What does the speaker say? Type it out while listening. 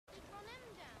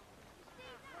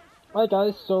Alright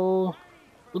guys, so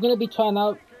we're gonna be trying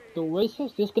out the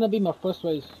races. This is gonna be my first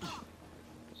race.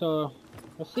 So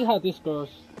let's see how this goes.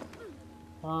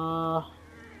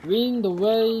 Winning the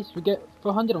race, we get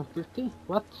 450.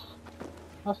 What?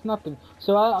 That's nothing.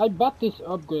 So I bought this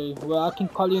upgrade where I can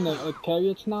call in a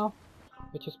carriage now,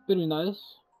 which is pretty nice.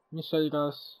 Let me show you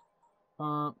guys.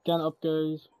 Can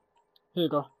upgrades. Here you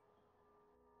go.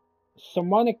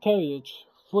 Summon a carriage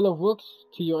full of rooks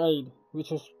to your aid,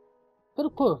 which is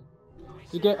pretty cool.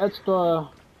 You get extra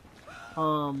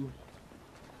how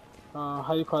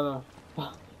you call it,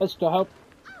 extra help.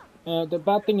 And the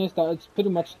bad thing is that it's pretty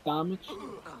much damage,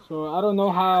 so I don't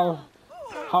know how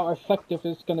effective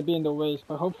it's gonna be in the race,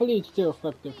 but hopefully it's still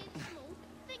effective.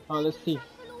 Let's see.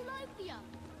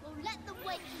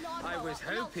 I was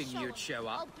hoping you'd show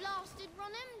up.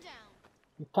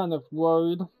 I'm kind of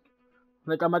worried.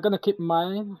 Like, am I gonna keep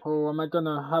mine, or am I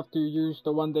gonna have to use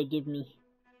the one they give me?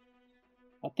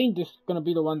 I think this is gonna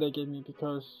be the one they gave me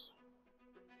because,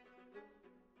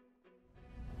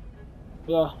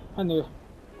 yeah, I knew.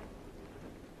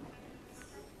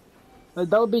 Like,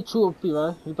 that would be true OP,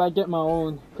 right? If I get my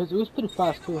own, because it was pretty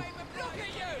fast too.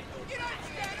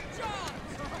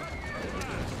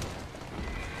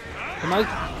 Can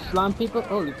I slam people?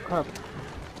 Holy crap.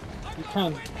 You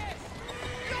can.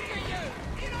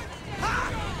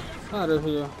 Out of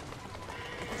here.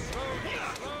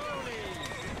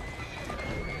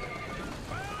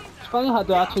 It's funny how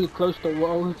they actually close the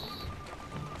roads.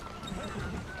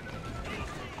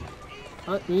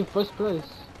 Alright, we're in first place.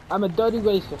 I'm a dirty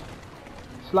racer.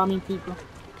 Slamming people.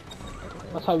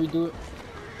 That's how we do it.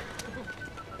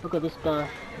 Look at this guy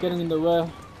getting in the way.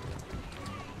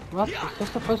 What? Is this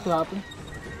supposed to happen?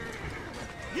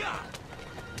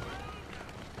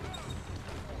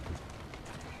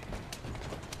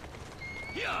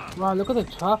 Wow, look at the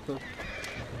traffic.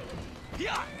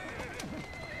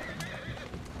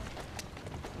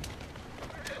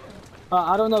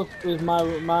 I don't know if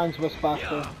mine was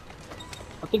faster.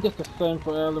 I think it's the same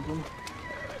for all of them.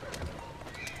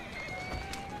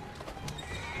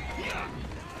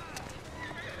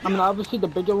 I mean, obviously the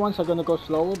bigger ones are gonna go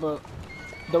slower, but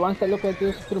the ones that look like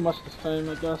this, pretty much the same,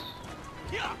 I guess.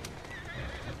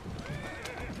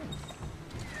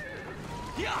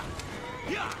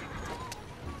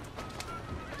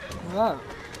 Yeah.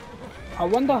 I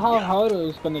wonder how harder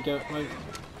it's gonna get, like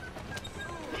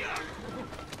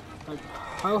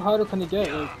how harder can it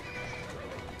get? Like,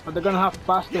 are they gonna have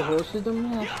faster horses than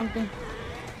me or something?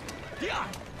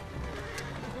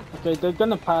 Okay, they're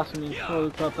gonna pass me. Holy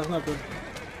crap, that's not good.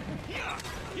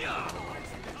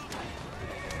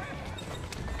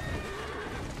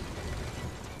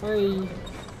 Hey.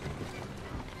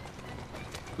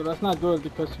 Okay, that's not good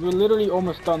because we're literally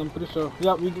almost done, I'm pretty sure.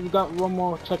 Yeah, we got one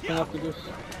more checkpoint after this.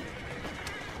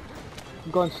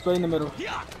 I'm going straight in the middle.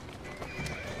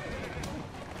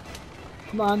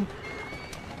 Come on.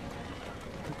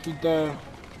 Get there.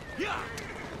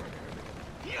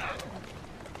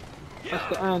 That's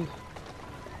the end.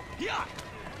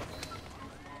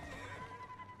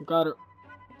 Got it.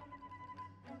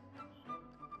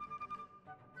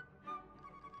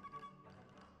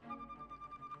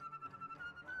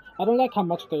 I don't like how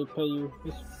much they pay you.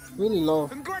 It's really low.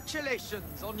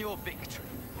 Congratulations on your victory.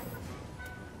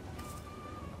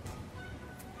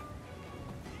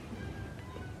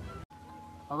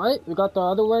 Alright, we got the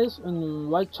other ways in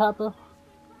Whitechapel.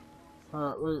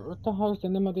 Wait, what the hell is the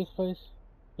name of this place?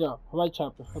 Yeah,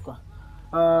 Whitechapel, okay.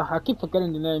 I keep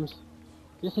forgetting the names.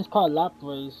 This is called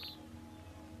Lapways.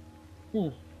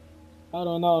 I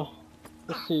don't know.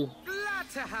 Let's see. Glad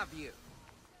to have you.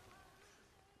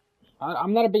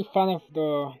 I'm not a big fan of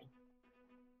the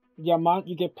amount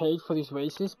you get paid for these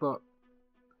races, but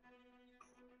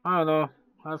I don't know.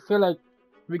 I feel like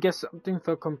we get something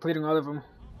for completing all of them.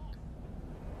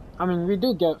 I mean, we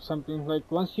do get something.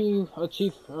 Like, once you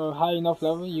achieve a high enough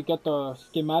level, you get the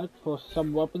schematic for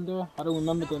some weapon there. I don't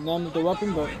remember the name of the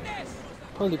weapon, but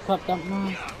holy crap, that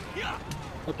man.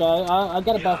 Okay, I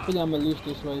got a bad feeling I'm gonna lose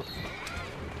this race.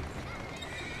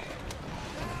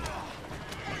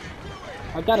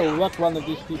 I gotta wreck one of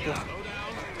these people.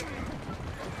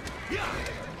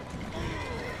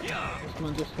 This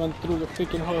man just went through the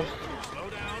freaking horse.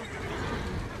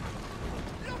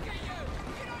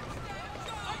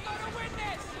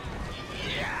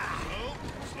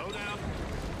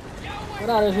 Get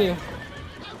out of here.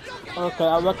 Okay,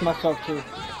 I wrecked myself too.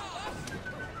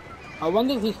 I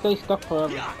wonder if he stays stuck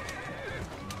forever.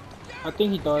 I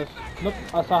think he does. Nope,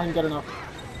 I saw him get enough.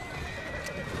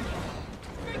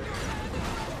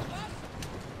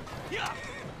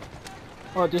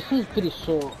 Oh, this is pretty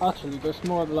short. Actually, there's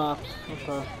more laps.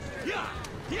 Okay.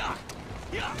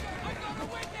 Okay.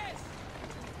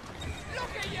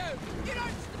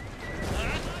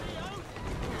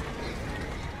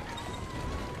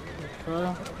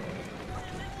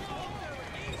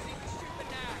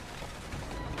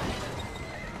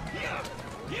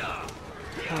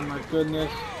 Oh my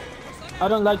goodness. I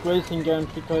don't like racing games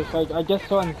because like I get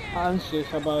so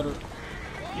anxious about it.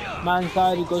 My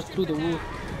anxiety goes through the roof.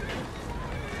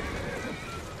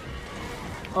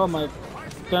 Oh my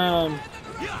damn.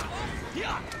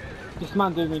 This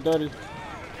man did me dirty.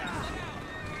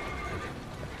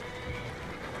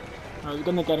 Alright, we're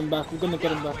gonna get him back. We're gonna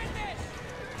get him back.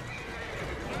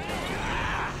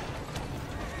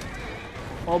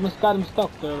 Almost got him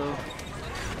stuck there though.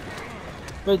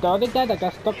 Wait, the other guy that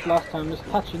got stuck last time is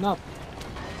catching up.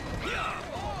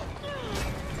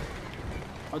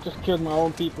 I just killed my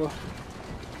own people.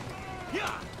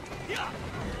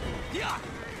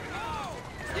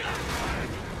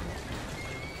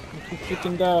 Keep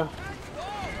freaking there.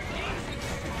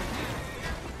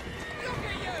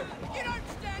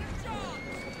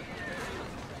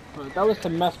 Right, that was a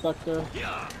mess back there.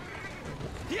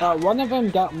 One of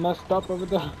them got messed up over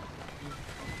there.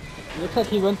 Looks like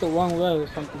he went the wrong way or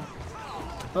something.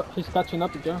 Oh, he's catching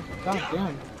up again. God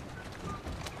damn.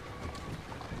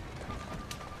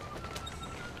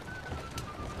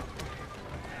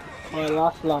 Alright,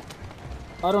 last lap.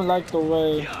 I don't like the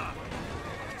way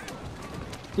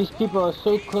these people are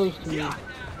so close to me.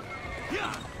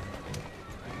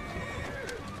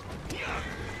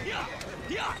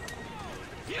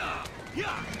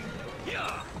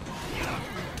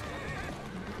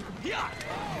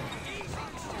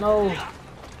 No!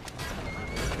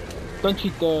 Don't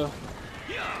you dare.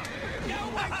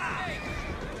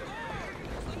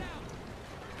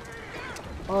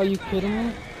 Are you kidding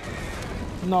me?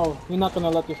 No, we're not gonna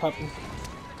let this happen.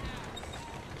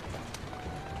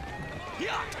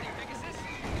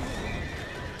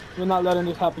 We're not letting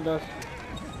this happen, guys.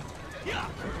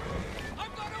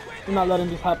 We're not letting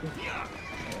this happen.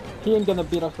 He ain't gonna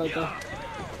beat us like that.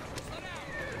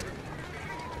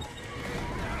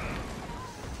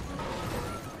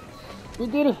 We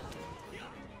did it!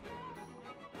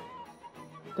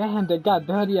 Damn, they got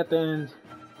dirty at the end.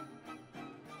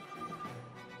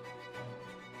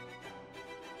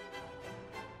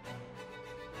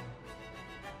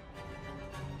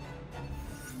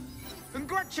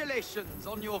 Congratulations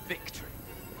on your victory.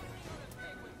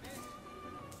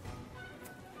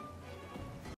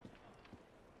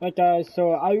 Right guys,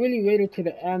 so I really waited to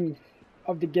the end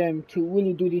of the game to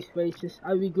really do these races.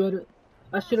 I regret it.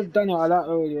 I should have done it a lot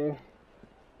earlier.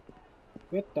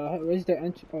 What the heck? Where's the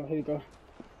entry? Oh, here we go.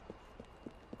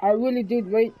 I really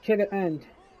did wait to the end.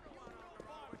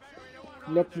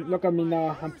 Look at me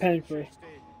now. I'm paying for it.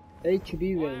 A to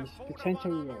B raised.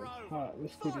 Potential reward. Alright,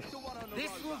 let's do this.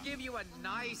 This will give you a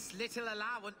nice little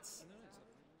allowance.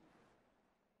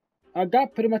 I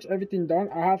got pretty much everything done.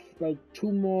 I have like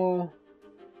 2 more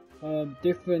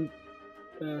different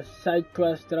side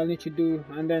quests that I need to do,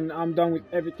 and then I'm done with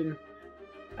everything.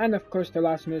 And of course the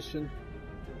last mission,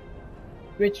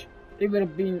 which it would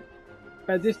have been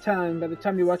by the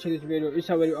time you're watching this video, it's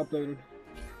already uploaded.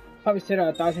 Probably said it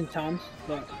 1,000 times,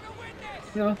 but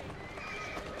you know,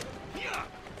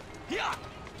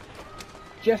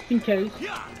 just in case.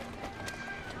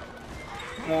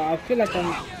 I feel like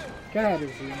I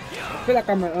feel like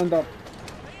I'm gonna end up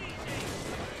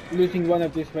losing one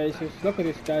of these races. Look at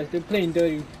this, guys. They're playing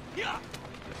dirty.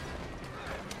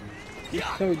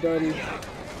 It's so dirty.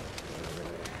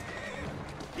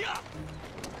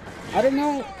 I don't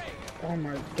know. Oh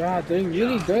my god, they're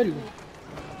really dirty.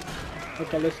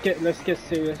 Okay, let's get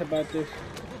serious about this.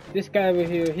 This guy over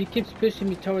here, he keeps pushing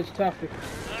me towards traffic.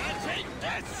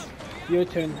 Your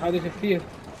turn. How does it feel?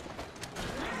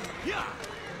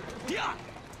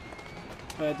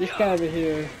 This guy over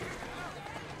here,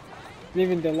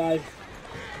 living the life.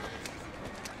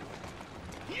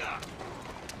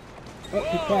 Oh,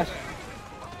 he crashed.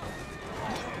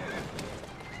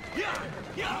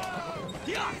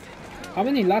 How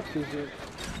many laps is it?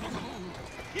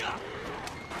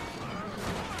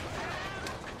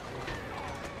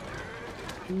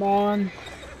 Come on.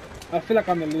 I feel like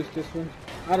I'm gonna lose this one.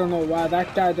 I don't know why.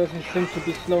 That guy doesn't seem to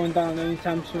be slowing down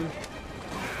anytime soon.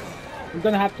 I'm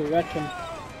gonna have to wreck him.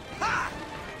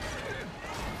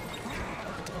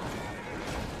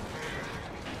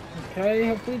 Okay,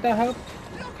 hopefully that helped.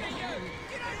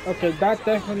 Okay, that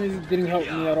definitely didn't help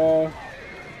me at all.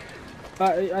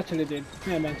 It actually did.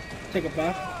 Yeah, man. Take it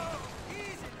back.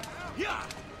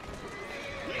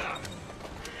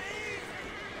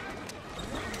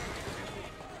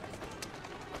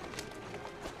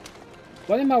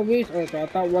 One of my wheels, okay, I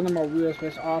thought one of my wheels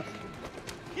was off.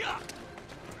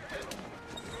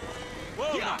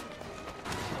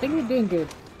 I think we're doing good.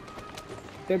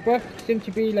 They both seem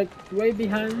to be like way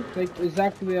behind, like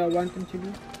exactly where I want them to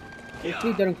be.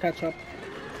 Hopefully they don't catch up.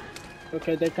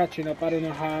 Okay, they're catching up. I don't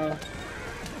know how.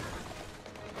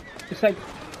 It's like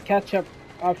catch up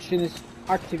option is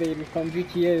activated from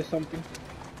GTA or something.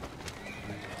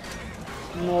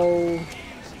 No.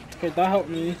 Okay, that helped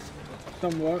me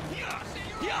somewhat.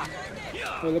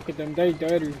 Oh, look at them, they're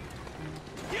dirty.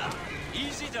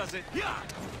 Easy does it.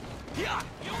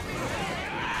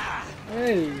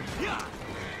 Hey.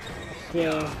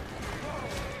 Yeah.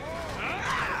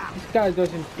 This guy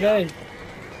doesn't play.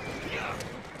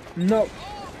 No.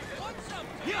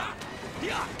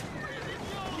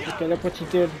 Okay, look what you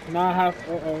did. Now I have.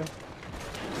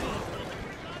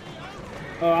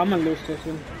 Oh, I'm gonna lose this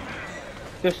one.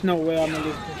 There's no way I'm gonna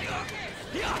lose this.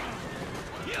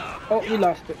 Oh, we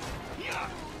lost it.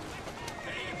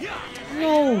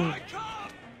 No.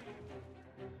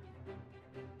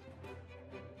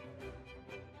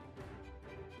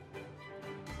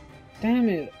 Damn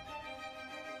it.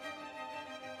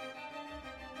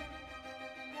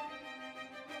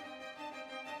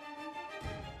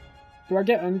 Do I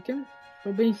get anything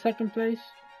for being second place?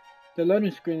 The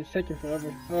loading screen is taking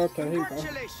forever. Okay, here we go.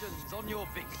 Congratulations on your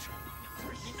victory.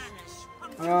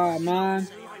 Ah, man.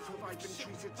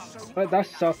 But that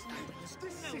sucked.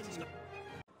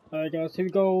 Alright guys, here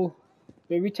we go.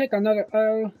 Will we take another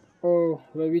L or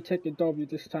will we take the W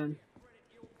this time?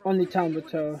 Only time will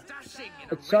tell.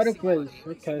 Exotic race.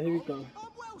 Okay, here we go.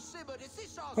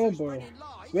 Oh boy.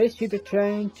 Race through the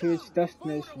train to its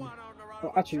destination.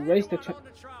 Oh, actually, race the train.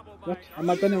 What? Am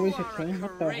I gonna race the train?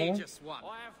 What the hell?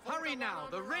 Hurry now,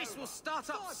 the race will start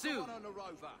up soon.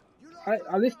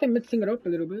 At least they're mixing it up a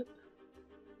little bit.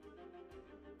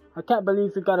 I can't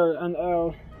believe we got an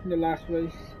L in the last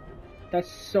race. That's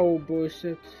so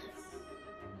bullshit.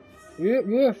 We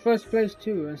were first place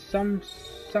too, and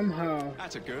somehow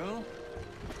That's a girl.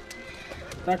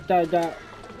 that guy got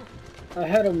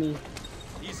ahead of me.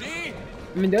 Easy.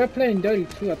 I mean, they were playing dirty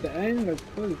too at the end. Like,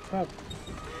 holy crap!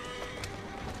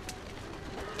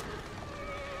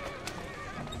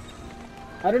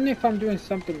 I don't know if I'm doing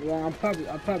something wrong. I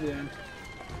probably am.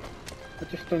 I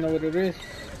just don't know what it is.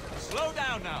 Slow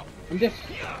down now.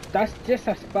 That's just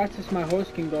as fast as my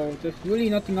horse can go. There's really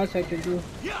nothing else I can do.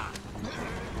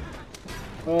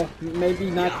 Oh, maybe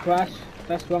not crash.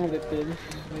 That's one of the things,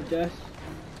 I guess.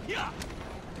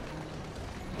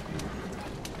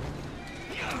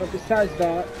 But besides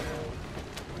that,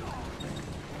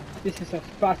 this is as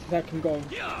fast as I can go.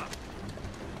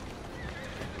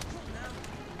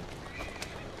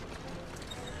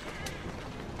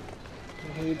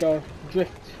 Here we go.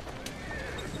 Drift.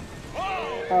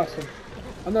 Awesome.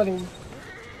 Another one.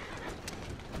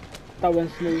 That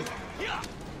went smooth.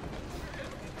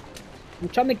 I'm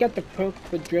trying to get the perk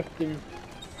for drifting.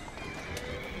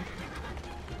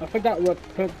 I forgot what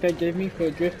perk they gave me for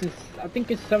drifting. I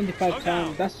think it's 75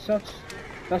 times. That's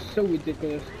so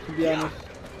ridiculous, to be honest.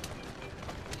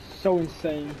 So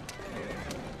insane.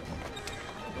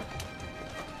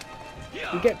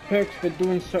 You get perks for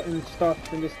doing certain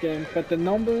stuff in this game, but the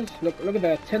numbers, look at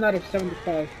that, 10 out of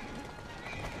 75.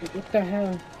 Like, what the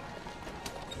hell?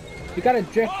 You gotta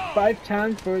drift 5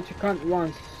 times for it to count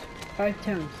once. 5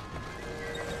 times.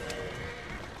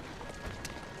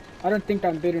 I don't think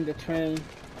I'm beating the train.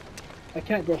 I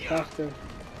can't go faster.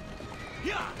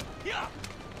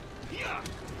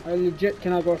 I legit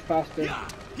cannot go faster.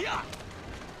 How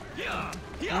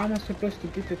am I supposed to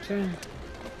beat the train?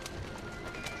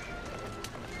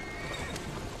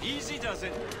 Easy does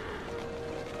it.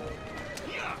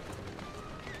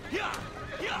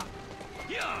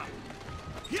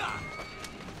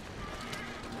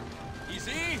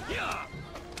 Easy.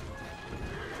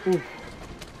 Oof.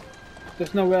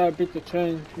 There's no way I beat the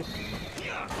train. There's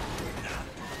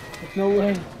no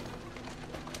way.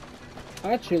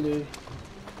 Actually,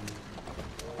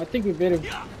 I think we beat him.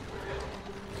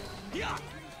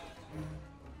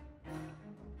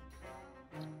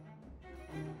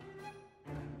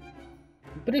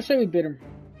 I'm pretty sure we beat him.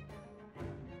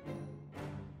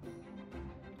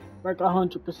 Like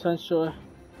 100% sure.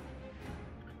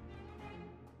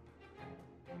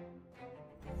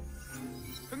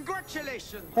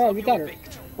 Congratulations. Oh, we got it.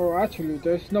 Oh, actually,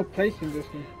 there's no place in this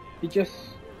one. We just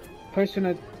person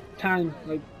at time,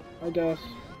 like, I guess.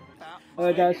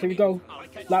 Alright guys, here we go.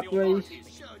 Lap race.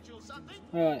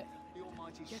 Alright.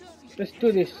 Let's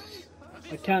do this.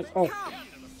 I can't. Oh.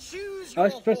 I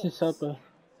was pressing circle.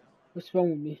 What's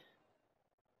wrong with me?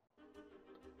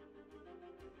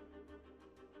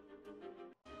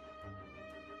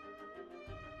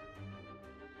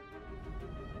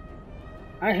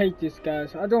 I hate these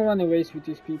guys. I don't want to race with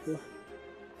these people.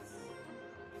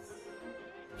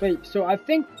 Wait, so I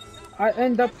think I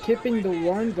end up keeping the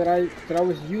one that I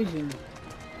was using.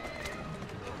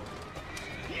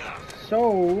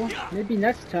 So maybe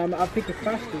next time I'll pick a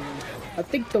faster one. I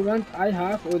think the one I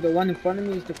have or the one in front of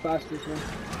me is the fastest one.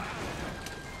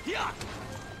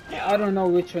 I don't know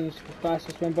which one is the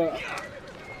fastest one, but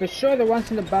for sure the ones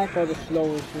in the back are the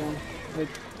slowest one. Like,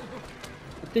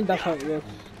 I think that's how it works.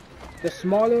 The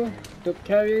smaller the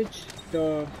carriage,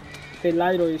 the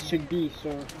lighter it should be,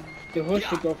 so the horse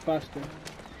should go faster.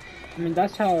 I mean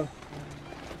that's how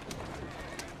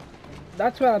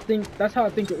I think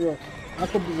it works. I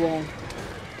could be wrong.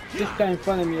 This guy in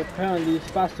front of me apparently is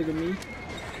faster than me.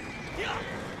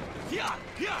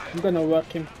 I'm gonna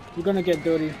work him. You're gonna get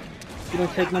dirty. You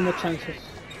don't take no more chances.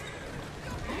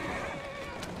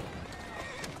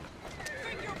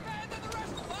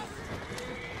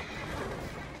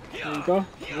 There you go.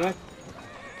 Wreck.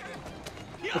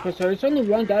 Okay, so there's only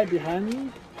one guy behind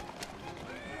me.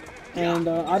 And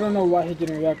I don't know why he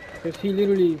didn't wreck. Because he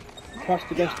literally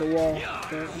crossed against the wall.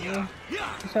 So,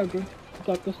 it's all good. We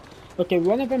got this. Okay,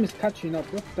 one of them is catching up.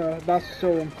 What the? That's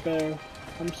so unfair.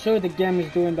 I'm sure the game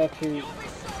is doing that to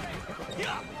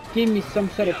give me some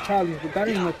sort of challenge, but that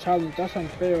ain't no challenge. That's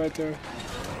unfair right there.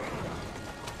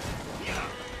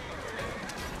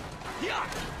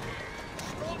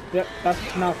 Yep,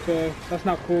 that's not fair. That's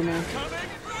not cool, man.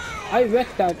 I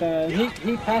wrecked that guy and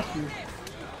he passed me.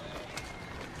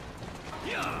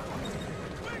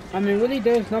 I mean, really,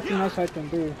 there's nothing else I can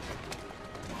do.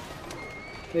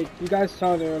 Like, you guys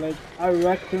saw there, like, I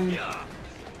wrecked him.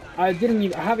 I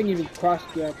haven't even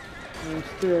crossed yet. And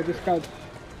still, this guy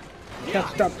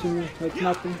catched up to me like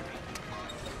nothing.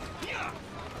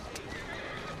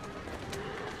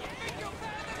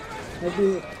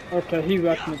 Maybe, okay, he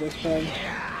wrecked me this time.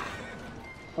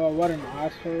 Oh, what an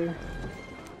asshole.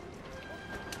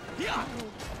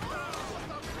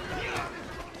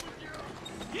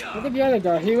 Look at the other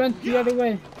guy, he went the other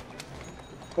way.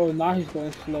 Oh, now he's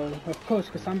going slow. Of course,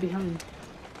 because I'm behind.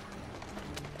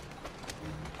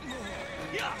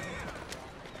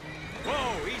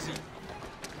 Whoa, easy.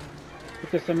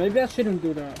 Okay, so maybe I shouldn't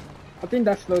do that. I think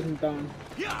that slows him down.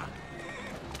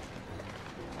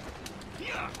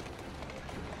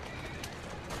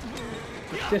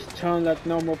 Let's just turn like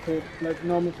normal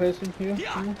person here. You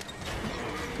know?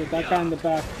 So that guy in the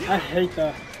back. I hate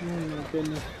that. Oh my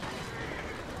goodness.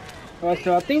 Alright,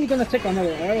 so I think we're gonna take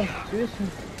another L. Seriously.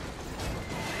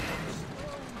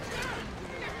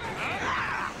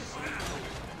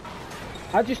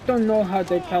 I just don't know how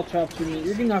they catch up to me,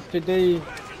 even after they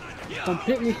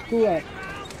completely screw up.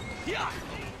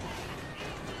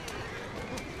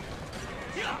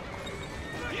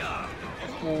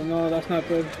 Oh no, that's not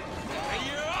good.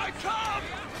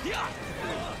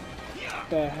 What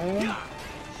the hell?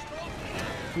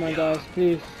 Come on guys,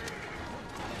 please.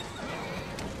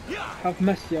 Have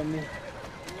mercy on me.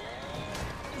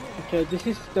 Okay, this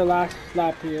is the last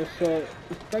lap here, so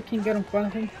if I can get in front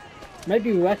of him,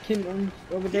 maybe wreck him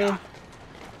over there.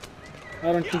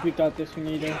 I don't think we got this one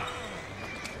either.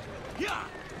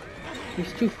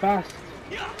 He's too fast.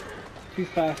 Too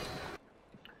fast.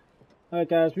 Alright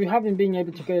guys, we haven't been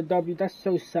able to get a W, that's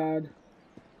so sad.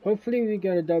 Hopefully we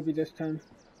get a W this time.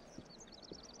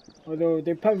 Although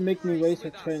they probably make me race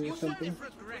a train or something.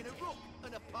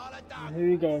 And here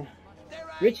we go.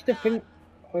 Reach the fin.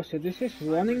 Oh, so this is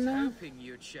running now?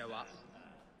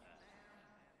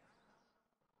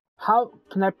 How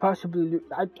can I possibly lose?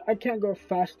 I can't go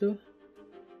faster.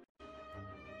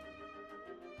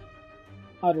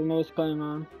 I don't know what's going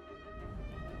on.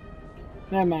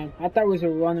 Never mind. I thought it was a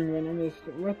running one. I'm just,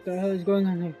 what the hell is going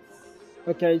on here?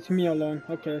 Okay, it's me alone.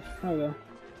 Okay, oh well.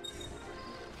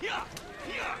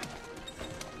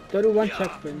 31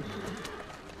 checkpoints.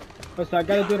 Oh, so I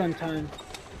gotta do it on time.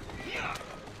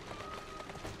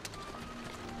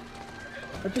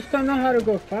 I just don't know how to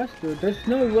go faster. There's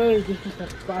no way this is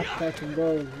as fast as I can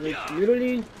go. Like,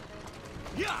 literally,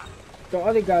 the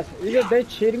other guys, either they're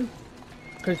cheating,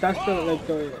 because that's the, like,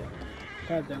 the,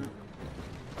 goddamn,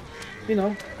 you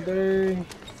know, they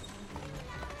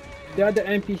are the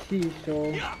NPCs,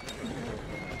 so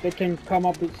they can come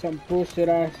up with some bullshit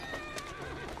ass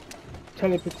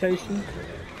teleportation.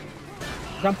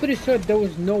 I'm pretty sure there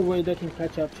was no way they can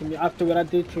catch up to me after what I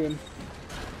did to him.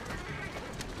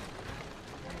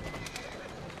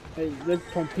 They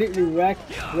completely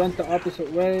wrecked, went the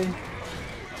opposite way.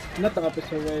 Not the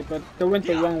opposite way, but they went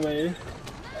the wrong way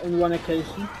on one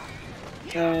occasion.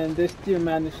 And they still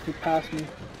managed to pass me.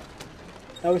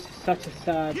 That was such a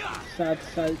sad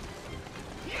sight.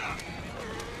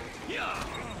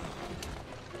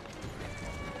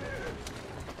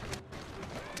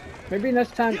 Maybe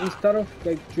next time instead of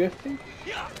like drifting,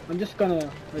 I'm just gonna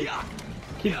like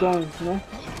keep going, you know?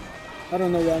 I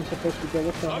don't know where I'm supposed to go.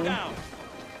 What the hell?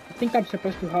 I think I'm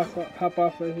supposed to hop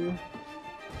off right here.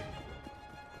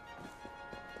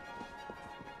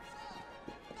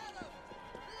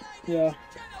 Yeah.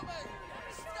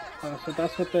 So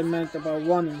that's what they meant about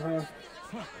wanting, huh?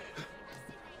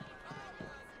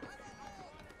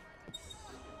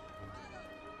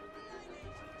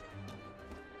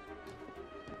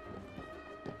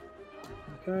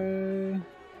 Okay.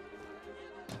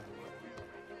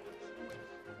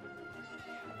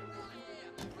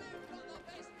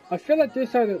 I feel like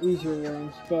these are the easier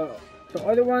ones, but the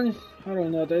other ones, I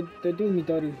don't know, they do me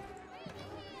dirty.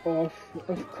 Of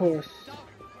course.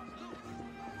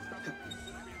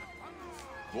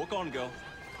 Walk on, girl.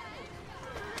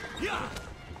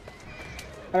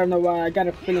 I don't know why, I got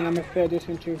a feeling I'm gonna fail this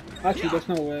one too. Actually, there's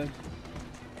no way.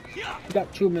 You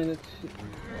got 2 minutes.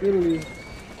 Literally.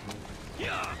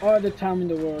 All the time in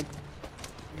the world.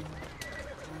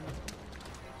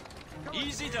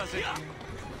 Easy does it.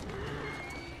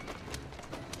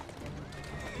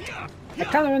 I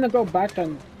kind of want to go back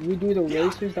and redo the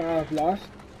races that I've lost.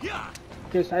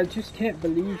 Because I just can't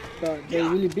believe that they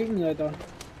really beat me like that.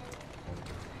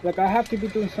 Like, I have to be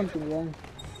doing something wrong.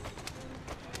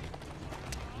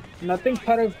 And I think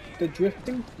part of the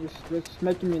drifting is what's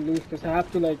making me lose, because I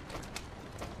have to like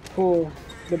pull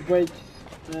the brakes,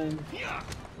 and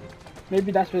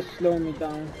maybe that's what's slowing me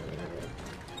down.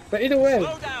 But either way,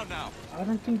 I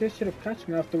don't think they should have catch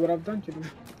me after what I've done to them.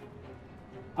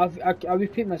 I'll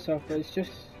repeat myself, but it's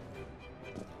just,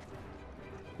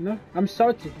 you know, I'm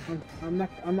salty. I'm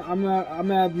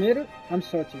gonna admit it. I'm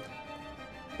salty.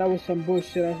 That was some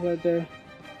bullshit right there.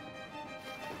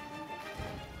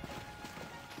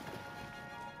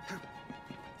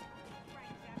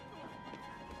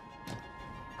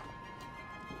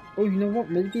 Oh, you know what?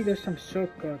 Maybe there's some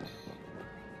shortcuts.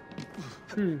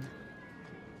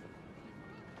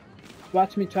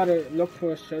 Watch me try to look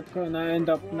for a shortcut and I end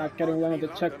up not getting one of the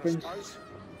checkpoints.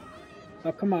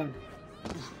 Oh, come on.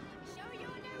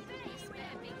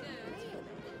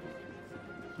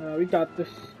 We got this.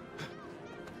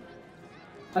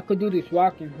 I could do this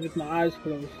walking with my eyes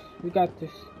closed. We got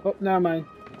this. Oh, never mind.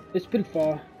 It's pretty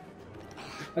far.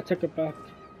 I take it back.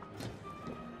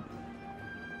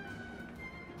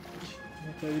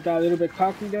 Okay, we got a little bit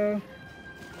cocky there.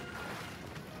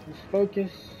 Let's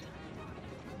focus.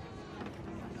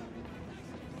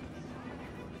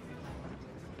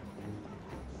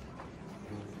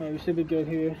 Alright, we should be good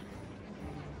here.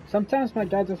 Sometimes my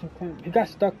guy doesn't come. He got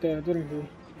stuck there, didn't he?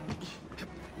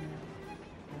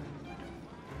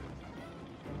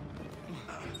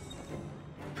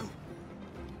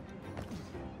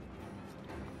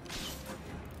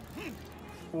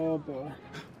 Oh boy.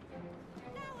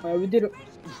 Alright, we did it.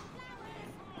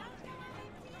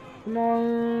 Come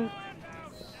on.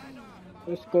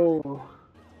 Let's go.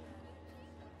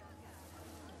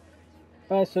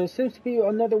 Alright, so it seems to be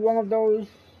another one of those.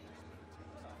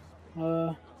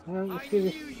 Let's do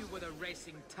this. You were the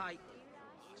racing type.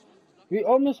 We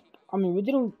almost, we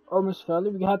didn't almost fail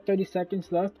it. We had 30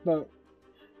 seconds left, but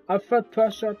I felt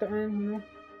pressure at the end, you know.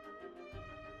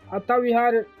 I thought we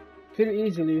had it pretty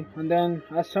easily, and then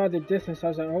I saw the distance. I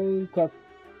was like, holy crap.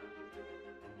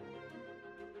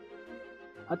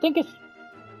 I think it's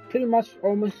pretty much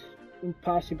almost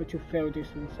impossible to fail this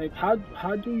one. It's like, how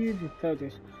do you even fail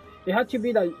this? It had to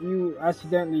be that you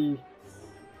accidentally,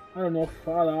 I don't know,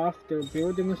 fall off the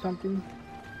building or something.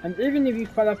 And even if you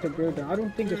fall off the building, I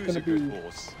don't think it's gonna be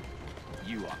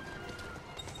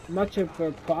much of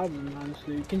a problem,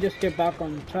 honestly. You can just get back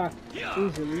on track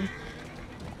easily.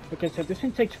 Okay, so this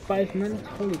one takes 5 minutes.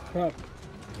 Holy crap.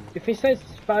 If it says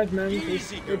 5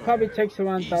 minutes, it probably takes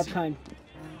around that time.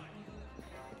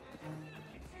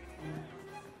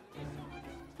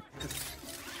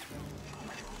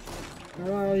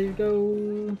 Alright, here you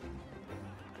go.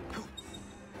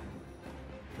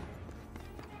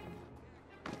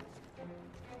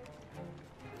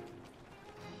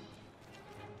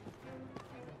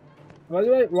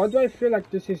 Why do I feel like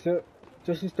this is the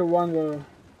one where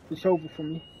it's over for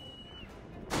me?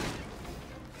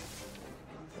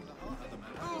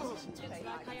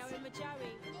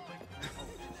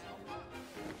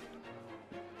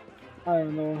 I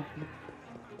don't know.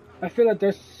 I feel like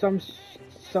there's some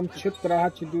trick that I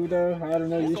had to do there. I don't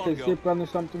know, use the zip run or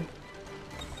something.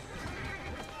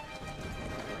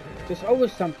 There's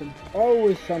always something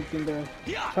there.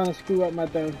 Trying to screw up my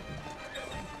day.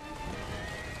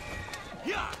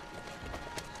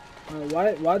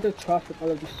 Why the traffic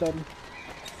all of a sudden?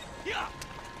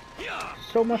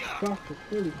 So much traffic,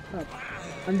 holy crap.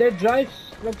 And their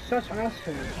drives look such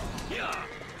assholes.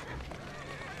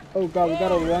 Oh god, we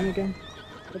gotta run again.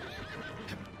 Oops.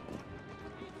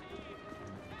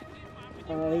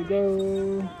 Here we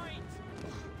go.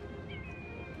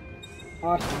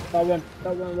 Awesome,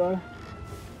 that went well.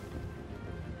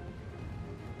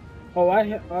 Oh,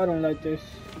 I don't like this.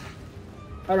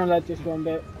 I don't like this one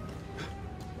bit.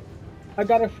 I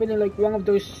got a feeling like one of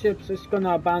those ships is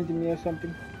gonna abandon me or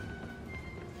something.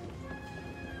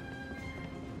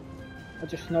 I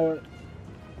just know it.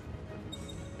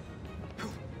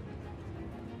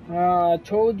 I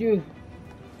told you.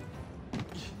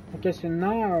 Okay, so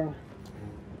now...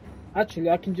 Actually,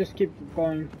 I can just keep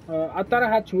going. I thought I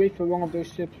had to wait for one of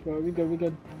those ships, but we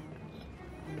good.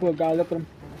 Poor guy, look at him.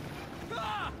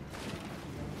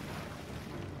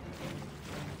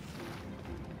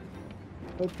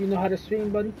 Hope you know how to swing,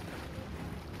 buddy.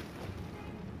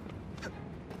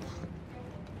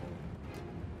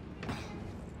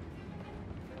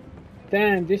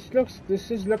 Damn, this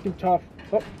is looking tough.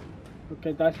 Oh,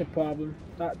 okay, that's a problem.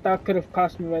 That could have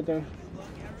cost me right there.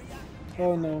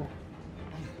 Oh no.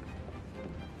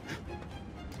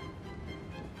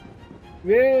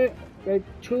 We're like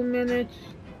 2 minutes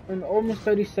and almost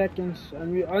 30 seconds,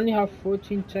 and we only have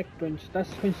 14 checkpoints.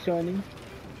 That's concerning.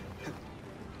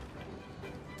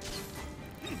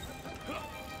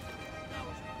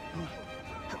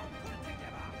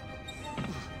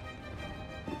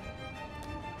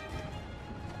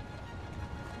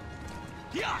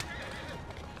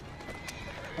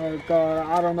 Oh god,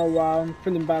 I don't know why I'm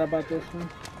feeling bad about this one.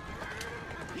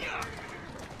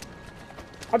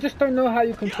 I just don't know how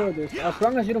you control this. As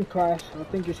long as you don't crash, I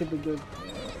think you should be good.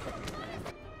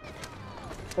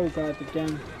 Oh god, the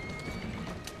game.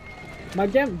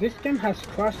 This game has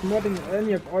crashed more than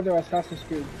any of other Assassin's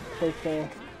Creed so far.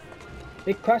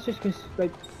 It crashes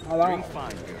like a lot.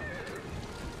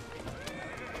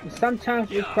 And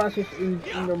sometimes it crashes in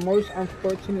the most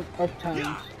unfortunate of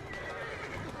times.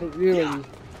 It really.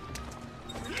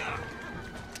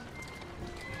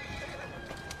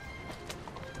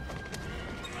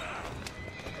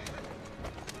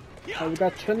 We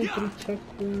got 23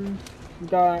 checkpoints. We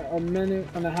got a minute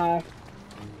and a half.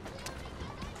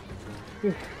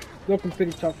 Whew. Looking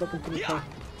pretty tough,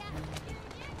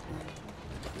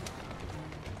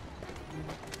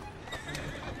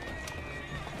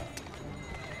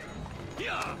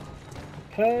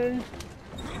 Okay.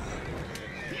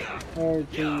 Oh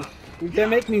jeez. If they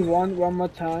make me one more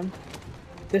time,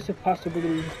 there's a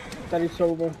possibility that it's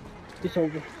over. It's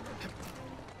over.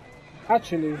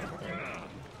 Actually,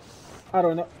 I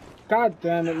don't know. God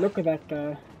damn it, look at that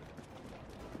guy.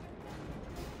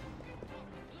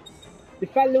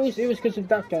 If I lose, it was because of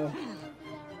that guy.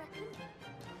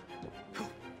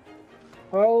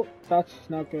 Oh, that's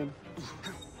not good.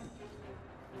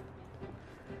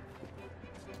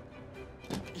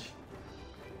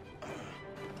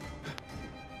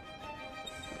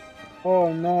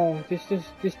 Oh no,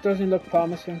 this doesn't look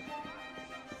promising.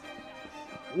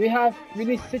 We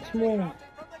need 6 more.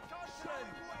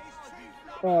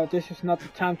 Oh, this is not the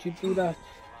time to do that.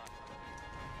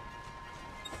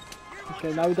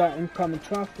 Okay, now we got incoming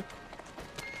traffic.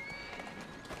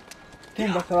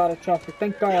 Damn, that's a lot of traffic.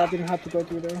 Thank God I didn't have to go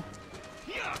through there.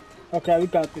 Okay, we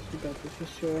got this for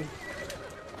sure.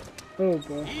 Oh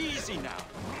boy. Easy now.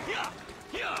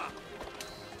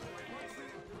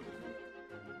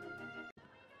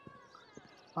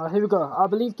 Here we go. I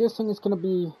believe this thing is gonna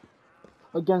be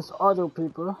against other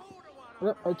people.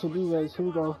 RTB race, here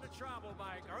we go.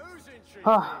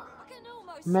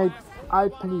 May I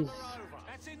please,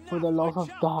 for the love of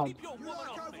God,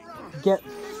 get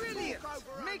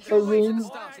a win,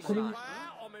 please?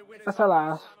 That's a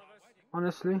laugh,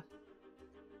 honestly.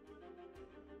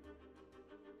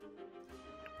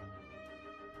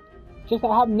 Just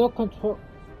I have no control.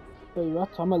 Wait, what?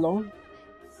 I'm alone?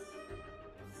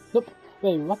 Nope.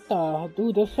 Wait, what the?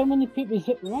 Dude, there's so many people. Is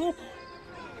it what?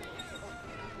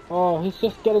 Oh, he's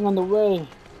just getting on the way.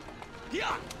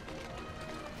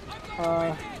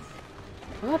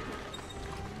 What?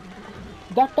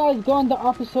 That guy's going the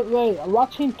opposite way.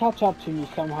 Watch him catch up to me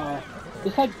somehow.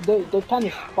 It's like they kind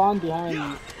of spawn behind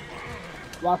me.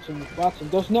 Watch him.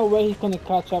 There's no way he's gonna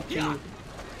catch up to me.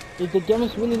 If the game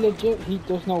is really legit,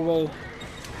 there's no way.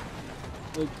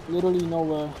 Like, literally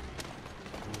nowhere.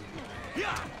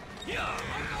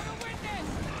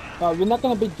 We're not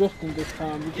gonna be drifting this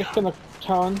time. We're just gonna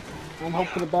turn and hope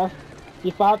for the best.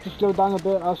 If I have to slow down a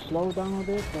bit, I'll slow down a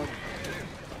bit, but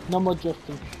no more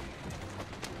drifting.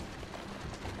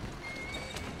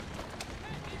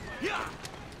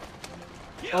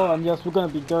 Oh, and yes, we're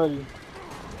gonna be dirty.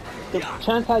 The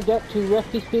chance I get to wreck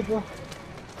these people,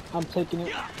 I'm taking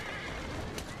it.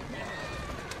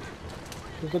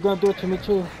 Because they're gonna do it to me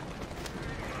too.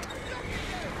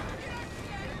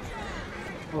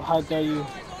 Oh, how dare you.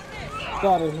 Get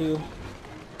out of here.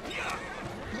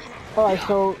 Alright,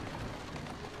 so...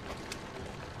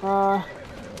 I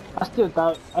still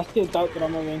doubt that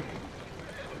I'm gonna win.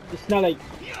 It's not like...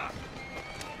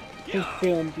 it's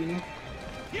filmed, you know?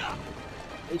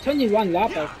 It's only one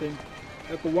lap, I think.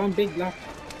 Like one big lap.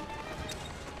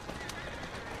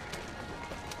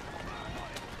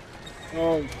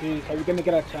 Oh jeez, are we gonna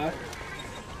get attacked?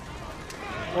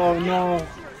 Oh no.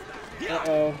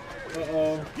 Uh-oh.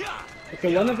 Uh-oh.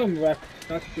 Okay, one of them wrecked.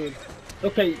 That's good.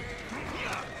 Okay.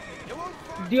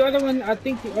 The other one, I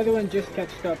think the other one just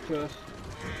catched up to us.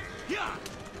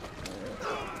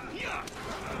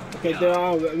 Okay, they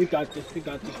are. We got this. We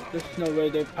got this. There's no way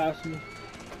they passed me.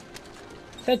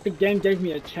 It's like the game gave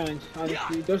me a chance,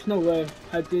 honestly. There's no way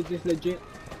I did this legit.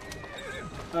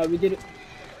 We did it.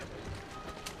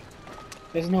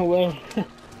 There's no way.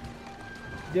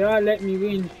 They all let me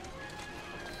win.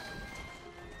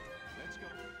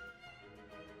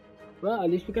 Well, at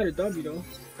least we got a W though.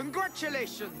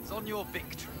 Congratulations on your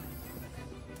victory.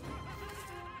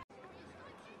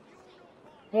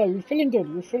 Yeah, we're feeling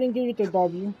good. We're feeling good with the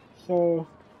W. So,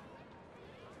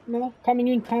 you know, coming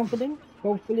in confident.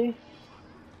 Hopefully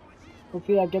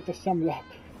I get the some luck.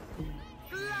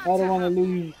 I don't want to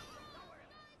lose.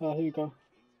 Oh, here you go.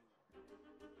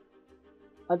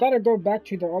 I gotta go back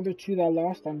to the other two that I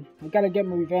lost on. I gotta get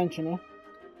my revenge, you know.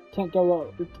 Can't go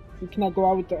out. We cannot go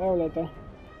out with the L like that.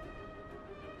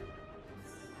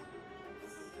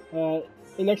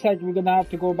 It looks like we're gonna have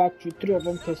to go back to 3 of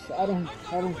them because I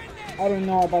don't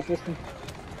know about this one.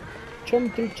 Show me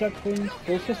 3 checkpoints.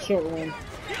 There's a short one.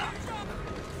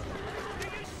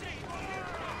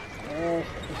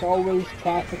 There's always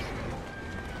traffic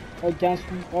against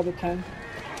me all the time.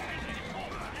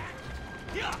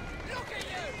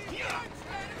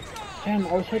 Damn,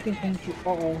 I was hoping for him to.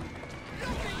 Uh-oh.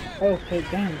 Okay,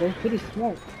 damn, they're pretty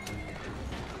smart.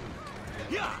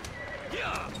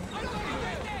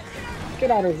 Get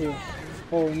out of here.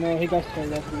 Oh no, he got so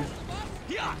lucky.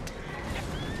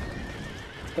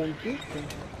 Thank you.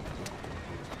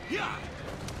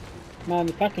 Man,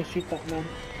 if I can shoot that man.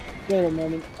 Wait a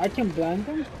moment, I can blind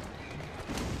them?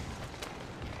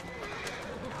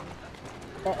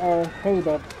 Uh-oh, hold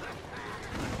up.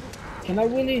 Can I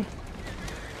really?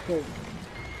 Wait.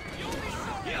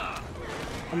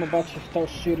 I'm about to start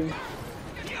shooting.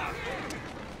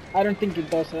 I don't think it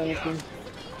does anything.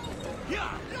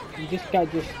 And this guy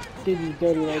just did me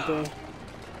dirty right there.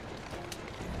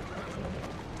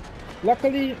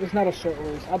 Luckily, it's not a short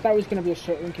race. I thought it was going to be a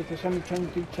short one because there's only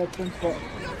 22 checkpoints, but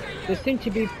they seem to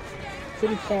be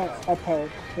pretty far apart,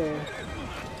 so...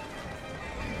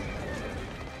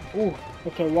 Ooh,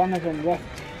 okay, one of them left.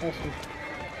 Awesome.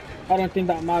 I don't think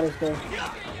that matters though.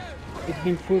 It's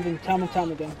been proven time and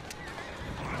time again.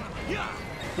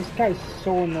 This guy is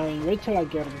so annoying. Wait till I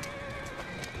get him.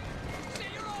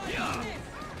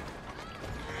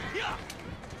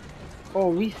 Oh,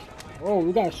 we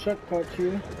got a shortcut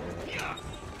here.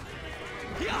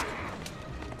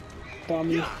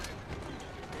 Dummies.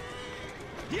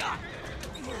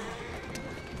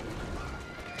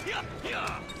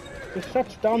 They're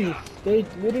such dummies. They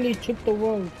literally took the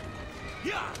world.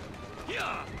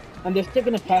 And they're still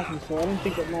gonna pass me, so I don't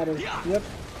think it matters. Yep.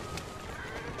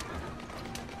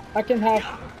 I can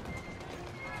have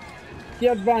the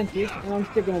advantage, and I'm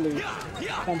still gonna lose.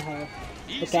 Somehow.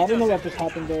 Okay, I don't know what just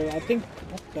happened there. I think...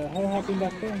 What the hell happened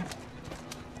back there?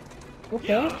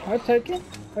 Okay, I'll take it.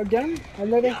 Again,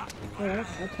 another... Alright,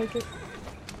 I'll take it.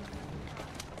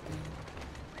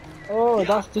 Oh,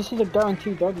 this is a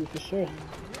guaranteed W for sure.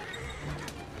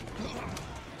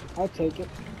 I'll take it.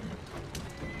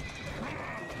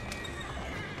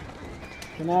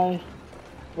 Can I?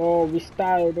 Oh, we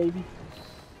style, baby.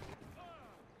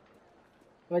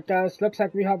 Right guys, looks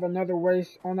like we have another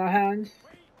race on our hands.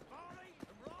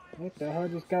 What the hell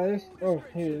this guy is? Oh,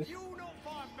 here he is.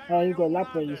 Oh, you go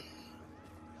lap race.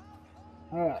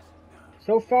 Alright.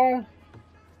 So far,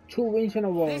 2 wins in a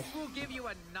row. This will give you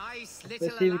a nice little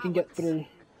Let's see if we can get 3.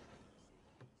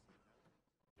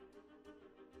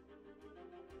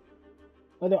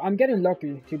 Although I'm getting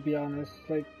lucky, to be honest.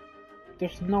 Like,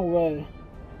 there's no way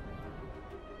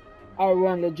I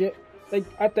won legit. Like,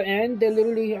 at the end, they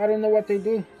literally, I don't know what they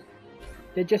do.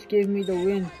 They just gave me the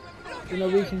win for no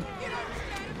reason.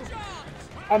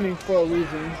 I mean, for a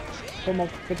reason.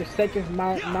 For the sake of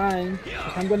mine,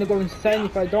 because I'm gonna go insane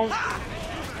if I don't.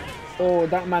 Oh,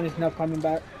 that man is not coming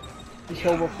back. It's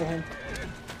over for him.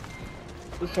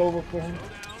 It's over for him.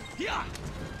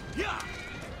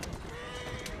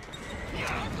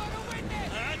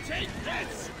 Take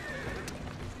this.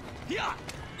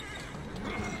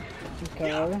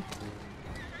 Okay.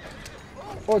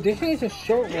 Oh, this one is a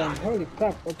short one. Holy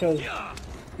crap. Okay.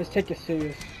 Let's take it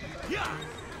serious.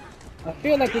 I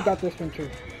feel like we got this one too.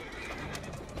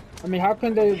 I mean, how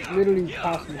can they literally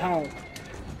pass me? How?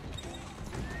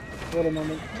 Wait a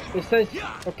moment. It says...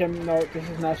 Okay, no, this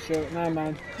is not sure. Never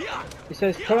mind. It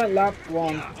says current lap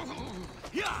 1.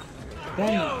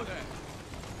 Damn it.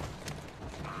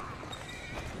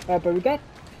 But we got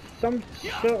some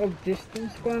sort of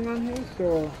distance going on here,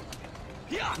 so...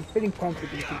 I'm feeling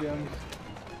confident, to be honest.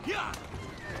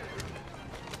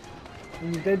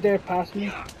 And if they dare pass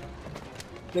me,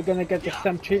 they're gonna get the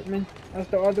same treatment as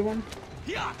the other one.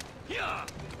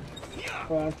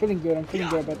 Oh, I'm feeling good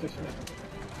about this one.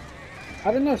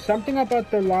 I don't know, something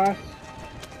about the last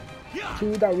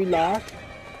 2 that we lost.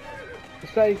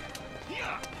 It's like,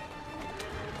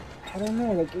 I don't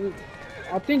know, like,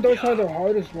 I think those are the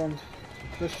hardest ones,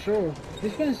 for sure.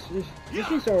 This one's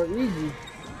so easy.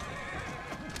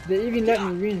 They even let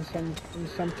me win in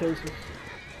some cases.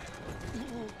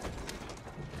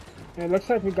 Yeah, it looks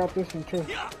like we got this one too.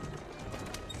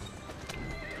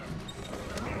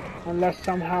 Unless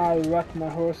somehow I wreck my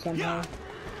horse somehow.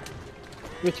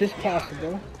 Which is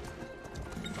possible.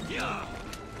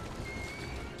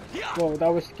 Whoa,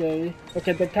 that was scary.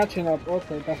 Okay, they're catching up.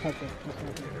 Okay, that's not good. That's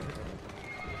not good.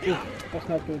 Oof, that's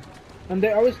not good. And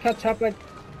they always catch up like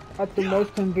at the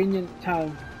most convenient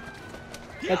time.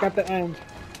 Like at the end.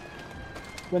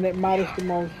 When it matters the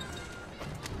most.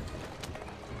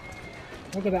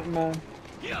 Look at that man.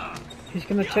 He's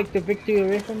gonna take the victory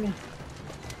away from me.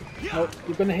 Nope,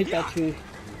 you're gonna hit that tree.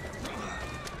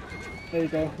 There you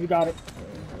go, we got it.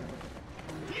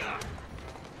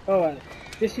 Alright,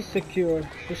 this is secure,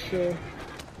 for sure.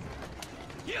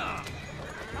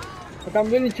 Like, I'm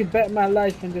willing to bet my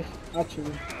life in this,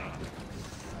 actually.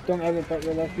 Don't ever bet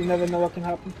your life, you never know what can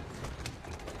happen.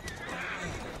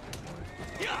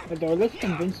 But though, let's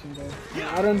convince him though.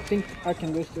 I don't think I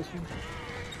can lose this one.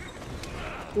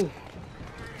 Oof.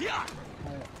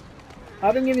 Right.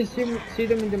 I didn't even see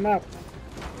them in the map.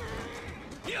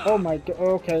 Oh my god,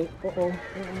 okay. Uh-oh.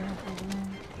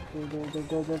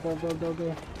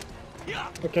 Go.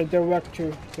 Okay, they're wrecked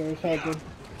too, so it's all good.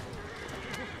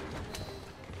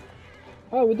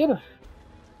 Oh, we did it.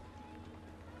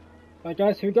 Alright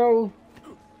guys, here we go.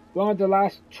 One of the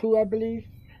last 2, I believe.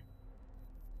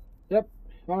 Yep,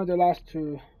 one of the last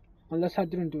 2. Unless I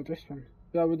didn't do this one.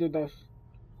 Yeah, we did this.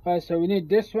 Alright, so we need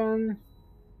this one.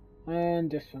 And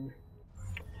this one.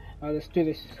 Alright, let's do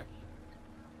this.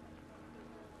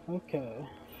 Okay.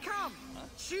 Come,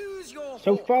 choose your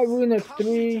So horse. far we're in a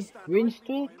 3 win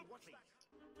streak.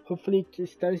 Hopefully it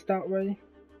stays that way.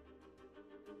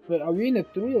 Wait, are we in a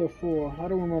 3 or 4? I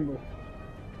don't remember.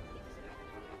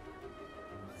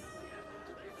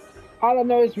 All I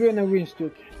know is we're in a win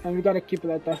streak. And we gotta keep it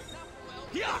like that.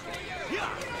 Get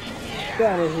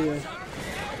out of here.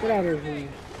 Get out of here.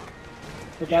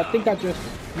 Okay, I think I just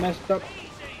messed up.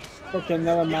 Okay,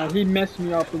 never mind. He messed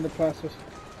me up in the process.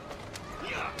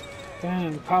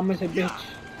 Damn, Palmer's a bitch.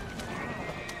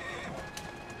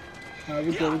 Alright,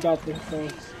 we good. We got this, though.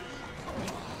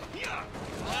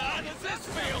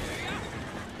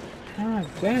 Ah,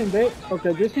 damn, they...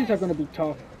 Okay, these things are gonna be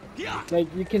tough. Like,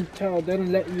 you can tell, they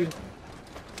don't let you...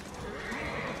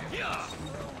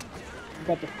 We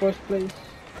got the first place.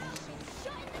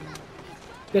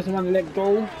 Doesn't want to let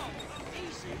go.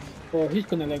 Oh, he's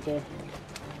gonna let go.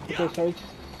 Okay, so it's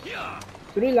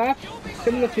 3 laps,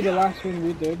 similar to the last one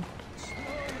we did.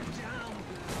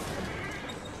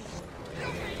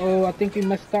 Oh, I think we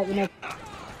messed that one up.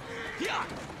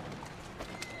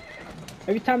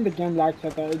 Every time the game lags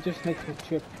like that, it just makes me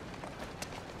trip.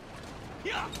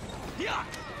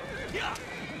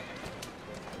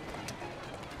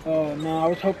 Oh no, I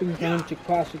was hoping for him to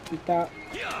crash it with that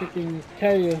freaking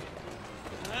carrier.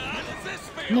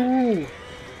 No!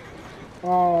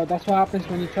 Oh, that's what happens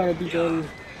when you try to be dirty.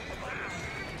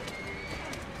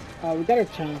 We got a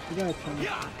chance,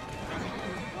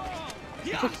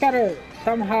 We just gotta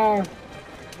somehow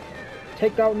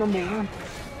take out number 1.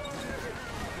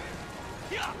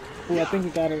 Oh, I think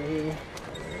we got it here.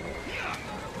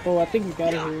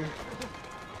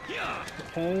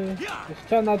 Okay, let's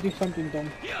try not to do something dumb.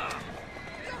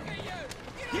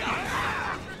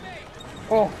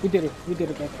 Oh, we did it, guys, we did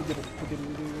it.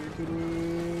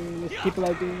 Let's keep it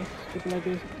like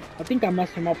this, I think I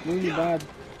messed him up really bad.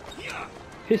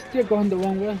 He's still going the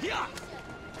wrong way.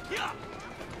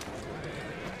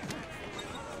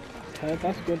 Okay,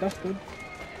 that's good.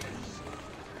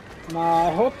 Now,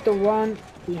 I hope the one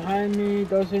behind me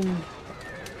doesn't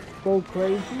go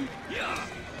crazy.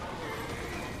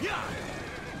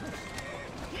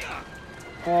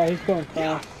 Oh, he's going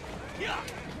fast.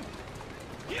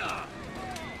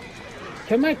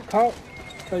 Can my car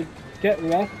like get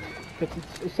wrecked? Because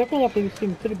it's looking like it's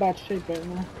in pretty bad shape right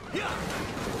now.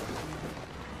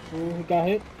 Oh, he got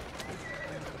hit.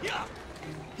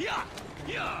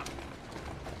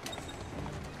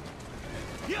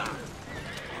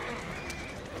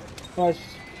 Oh,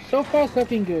 so far it's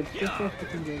looking good. So far it's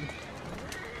looking good.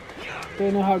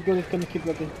 Don't know how good it's gonna keep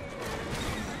looking.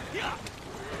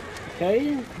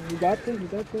 Okay, we got this, we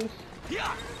got this.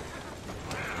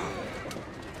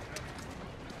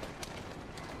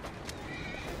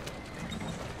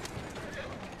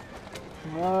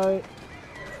 Alright.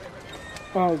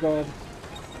 Oh god.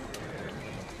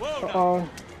 Uh-oh.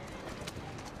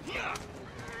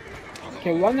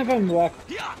 Okay, one of them wrecked.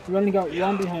 We only got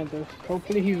one behind us.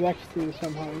 Hopefully he wrecks too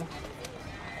somehow.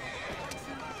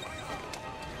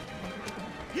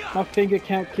 My finger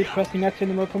can't keep pressing X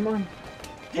anymore, come on.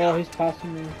 Oh, he's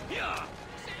passing me.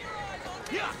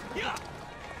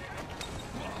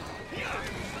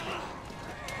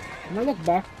 When I look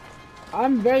back,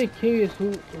 I'm very curious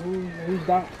who's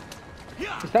that.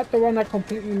 Is that the one that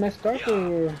completely messed up,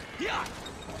 or?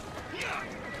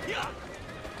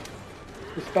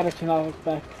 It's better to not look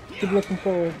back. Keep looking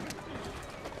forward.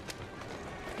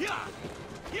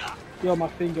 Yo, my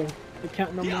finger. It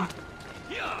can't no more.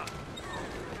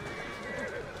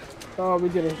 Oh, we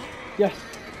did it. Yes.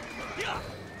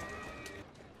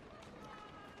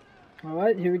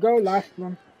 Alright, here we go. Last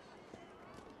one.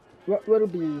 What will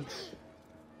it be?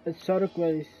 Exotic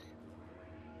race.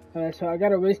 Alright, so I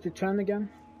gotta race the trend again.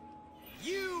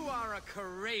 You are a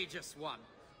courageous one.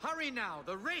 Hurry now,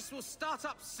 the race will start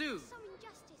up soon.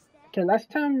 Okay, last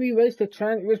time we raced the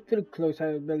trend, it was pretty close,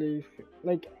 I believe.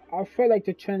 Like, I felt like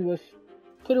the trend was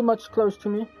pretty much close to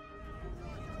me.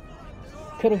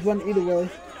 Could have won either way.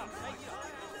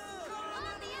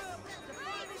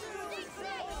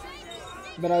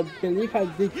 But I believe I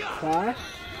did crash,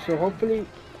 so hopefully...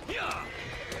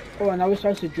 Oh, and I was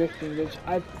also drifting, which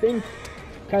I think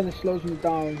kind of slows me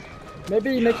down.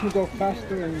 Maybe it makes me go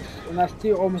faster, and I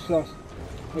still almost lost.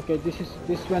 Okay,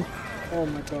 this went... Oh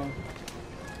my god.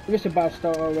 It was a bad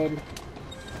start already.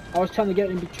 I was trying to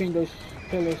get in between those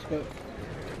pillars, but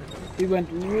it went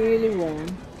really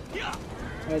wrong.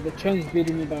 The train's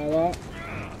beating me by a lot.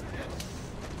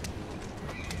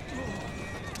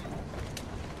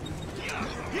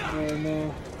 Oh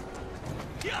no.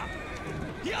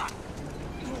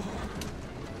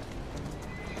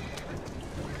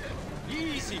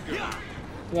 Easy, girl.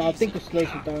 Yeah, I think it slows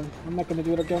it down. I'm not gonna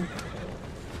do it again.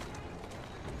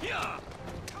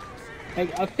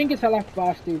 Like, I think it's a lot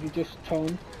faster if you just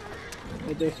tone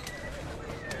like this.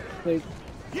 Like,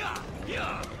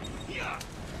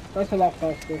 that's a lot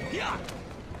faster.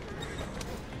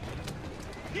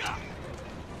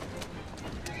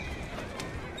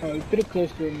 Oh, you're pretty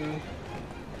close to it now.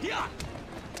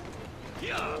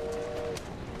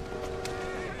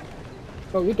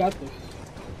 Oh, we got this.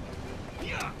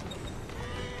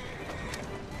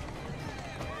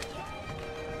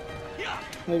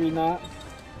 Maybe not.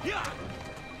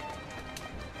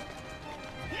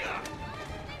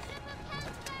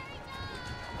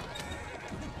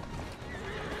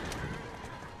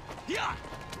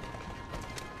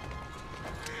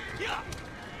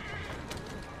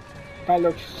 That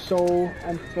looks so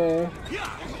unfair.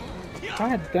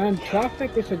 God damn,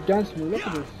 traffic is against me. Look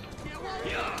at this.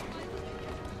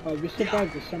 Oh, we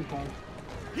survived this somehow.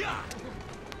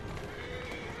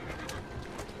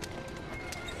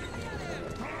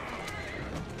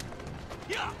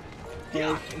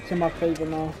 Oh, it's in my favor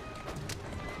now.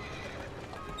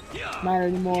 Not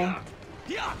anymore.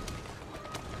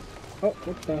 Oh,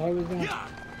 what the hell is that?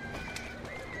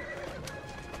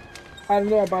 I don't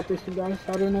know about this, you guys.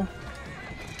 I don't know.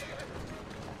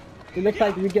 It looks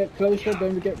like we get closer,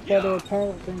 then we get further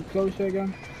apart, then closer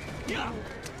again.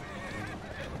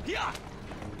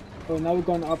 Oh, now we're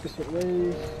going the opposite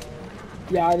ways.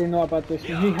 Yeah, I don't know about this.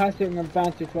 He has an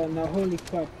advantage right now. Holy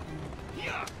crap.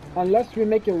 Unless we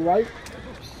make it right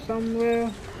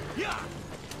somewhere.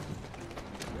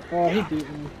 Oh, he beat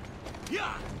me.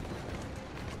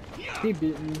 He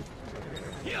beat me.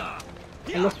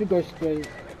 Unless we go straight.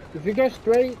 If we go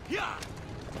straight,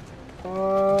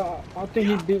 I think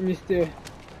he beat me still.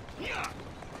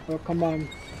 Oh, come on.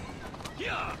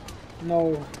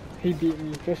 No, he beat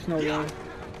me. There's no way.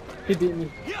 He beat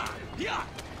me.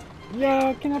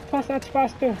 Yeah, can I pass that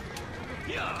faster?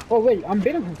 Oh wait, I'm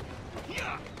beating him.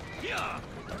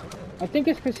 I think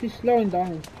it's because he's slowing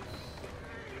down.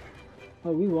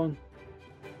 Oh, we won.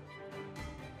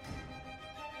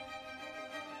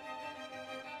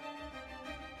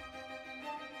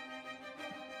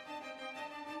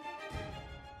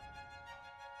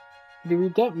 Did we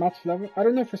get match level? I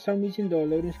don't know, for some reason the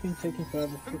loading screen taking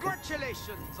forever.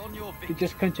 Congratulations on your It victory.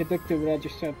 just contradicted what I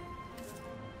just said.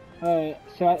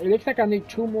 So it looks like I need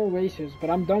 2 more races, but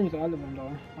I'm done with all of them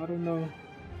though. I don't know.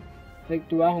 Like,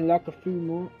 do I unlock a few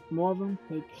more of them?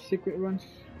 Like, secret ones?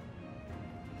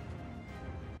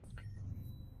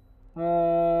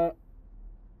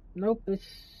 Nope,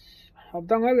 I've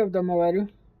done all of them already.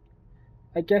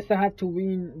 I guess I have to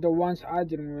win the ones I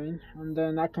didn't win, and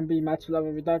then I can be match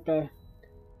level with that guy.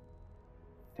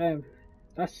 Damn,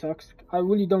 that sucks. I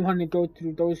really don't want to go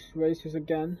through those races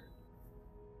again.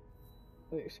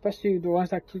 Like, especially the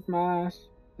ones that kick my ass.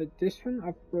 Like this one,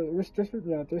 what's this one?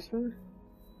 Yeah, this one.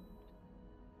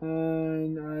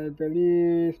 And I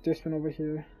believe this one over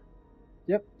here.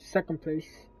 Yep, second place.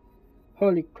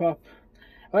 Holy crap.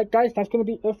 Alright guys, that's gonna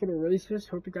be it for the races.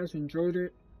 Hope you guys enjoyed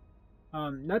it.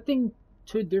 Nothing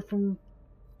too different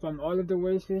from all of the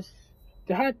races.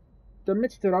 They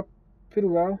mixed it up pretty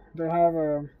well. They have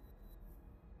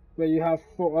where you have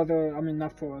 3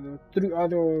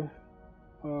 other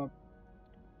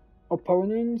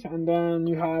opponents, and then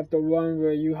you have the one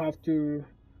where you have to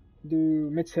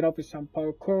mix it up with some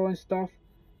parkour and stuff,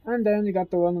 and then you got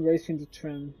the one racing the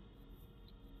train.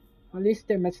 At least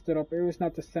they mixed it up. It was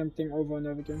not the same thing over and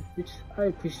over again, which I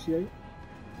appreciate.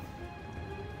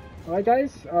 Alright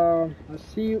guys, I'll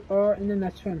see you all in the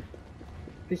next one.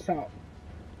 Peace out.